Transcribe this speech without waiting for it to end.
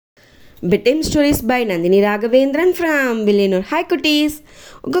Bedtime stories by Nandhini Ragavendiran from Villanur. Hi cuties!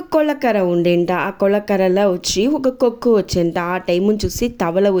 ఒక కొలకర ఉండేంట. ఆ కొలకరలో వచ్చి ఒక కొక్కు వచ్చేంట. ఆ టైముని చూసి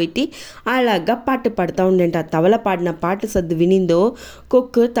తవల పోయి అలాగా పాట పాడుతూ ఉండేంట. తవల పాడిన పాట సద్దు వినిందో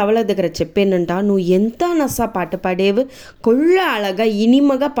కొక్కు తవల దగ్గర చెప్పానంట, నువ్వు ఎంత నస్సా పాట పాడేవు, కొళ్ళ అలాగా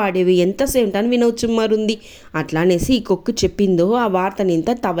ఇనిమగా పాడేవి, ఎంతసేపు ఉంటాను వినవచ్చు మరుంది అట్లా అనేసి ఈ కొక్కు చెప్పిందో ఆ వార్తని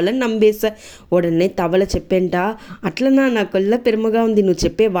ఇంత తవల నమ్మేసా. ఉడనే తవల చెప్పేంట, అట్లా నా కొల్ల పెరుమగా ఉంది, నువ్వు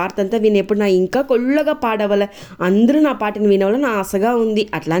చెప్పే వార్త అంతా వినేప్పుడు నా ఇంకా కొల్లగా పాడవల, అందరూ నా పాటను వినవల నా ఆశగా ఉంది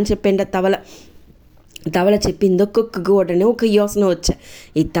అట్లా అని చెప్పేంట తవల చెప్పిందో కుక్కకు ఉడనే ఒక యోసన వచ్చా,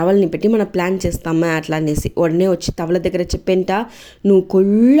 ఈ తవలని పెట్టి మనం ప్లాన్ చేస్తామా అట్లా అనేసి. ఉడనే వచ్చి తవల దగ్గర చెప్పేంట, నువ్వు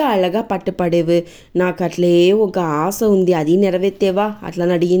కొళ్ళ అలగా పట్టుపడేవు, నాకు అట్లే ఒక ఆశ ఉంది, అది నెరవేర్తేవా అట్లా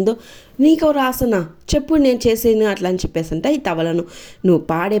అని అడిగిందో. నీకు ఒక ఆశనా చెప్పు, నేను చేసేను అట్లా అని చెప్పేసంట ఈ తవలను. నువ్వు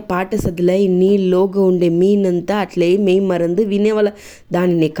పాడే పాట సదిలే నీళ్ళలోగా ఉండే మీనంతా అట్లే మెయి మరందు వినేవాళ్ళ,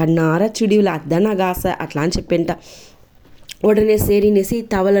 దానిని కన్నారా చుడివుల అద్దా నాకు ఆశ అట్లా అని చెప్పేంట. ఉడనే సేరినేసి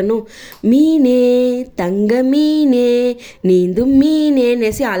తవలను మీనే తంగ మీనే నీందు మీనే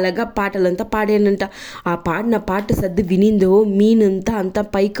అనేసి అలాగా పాటలంతా పాడానంట. ఆ పాడిన పాట సర్ది వినిందో మీనంతా అంతా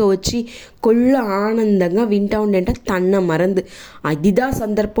పైకి వచ్చి కొళ్ళ ఆనందంగా వింటా ఉండేంట తన్న మరందు. అదిదా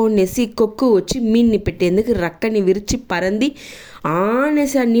సందర్భం అనేసి కొక్కు వచ్చి మీన్ని పెట్టేందుకు రక్కని విరిచి పరంది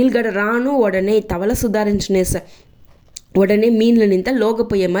ఆనేసి ఆ నీళ్ళగడ రాను ఉడనే తవల సుధారించునేసా. ఉడనే మీన్లనింత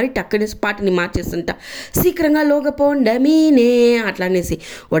లోగపోయే మరి టక్కనేసి పాటని మార్చేస్తుంట, శీఘ్రంగా లోగపోండ మీనే అట్లా అనేసి.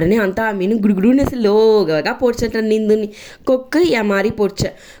 ఉడనే అంతా ఆ మీను గుడుగుడునేసి లోగగా పోడ్చంట నిందుని. కొక్కు మారి పోడ్చ.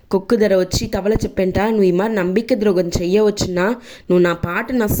 కొక్కు ధర వచ్చి తవల చెప్పంట, నువ్వు ఈ మరి నంబిక ద్రోగం చెయ్యవచ్చునా, నువ్వు నా పాట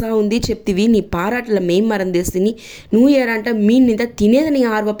నస్సా ఉంది చెప్తివి, నీ పారాటల మేం మరందేసిని, నువ్వు ఏరంట మీన్నింత తినేదని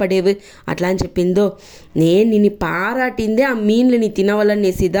ఆర్వపడేవు అట్లా అని చెప్పిందో. నేను నిన్ను పారాటిందే ఆ మీన్లని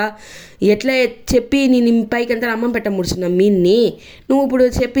తినవలనేసిదా, ఎట్లా చెప్పి నేను పైకంతా అమ్మం పెట్ట ముడుచున్నా మీన్ని, నువ్వు ఇప్పుడు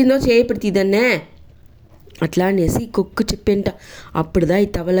చెప్పిందో చేయపడితేదన్నే అట్లా అనేసి కొక్కు చెప్పేంట. అప్పుడుదా ఈ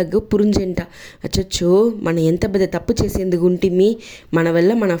తవలకు పురుంజంట, అచ్చచ్చో మనం ఎంత పెద్ద తప్పు చేసేందుకు ఉంటిమి, మన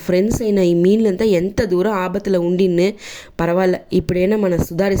వల్ల మన ఫ్రెండ్స్ అయిన ఈ మీన్లంతా ఎంత దూరం ఆపదలో ఉండిన్నే, పర్వాలే ఇప్పుడైనా మన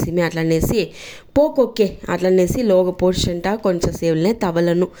సుధారిసిమే అట్లా అనేసి పోకొక్కే అట్లా అనేసి లోగ పోడ్చంట. కొంచెం సేవలనే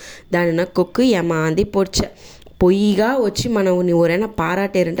తవలను దానిన కొక్కు ఏమాంది పొడ్చ. పొయ్యిగా వచ్చి మనం ఎవరైనా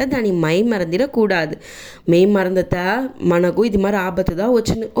పారాటేరంట దాని మై మరందిర కూడాదు, మెయి మరందత మనకు ఇది మరి ఆబతుదా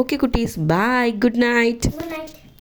వచ్చింది. Okay cuties, bye, good night.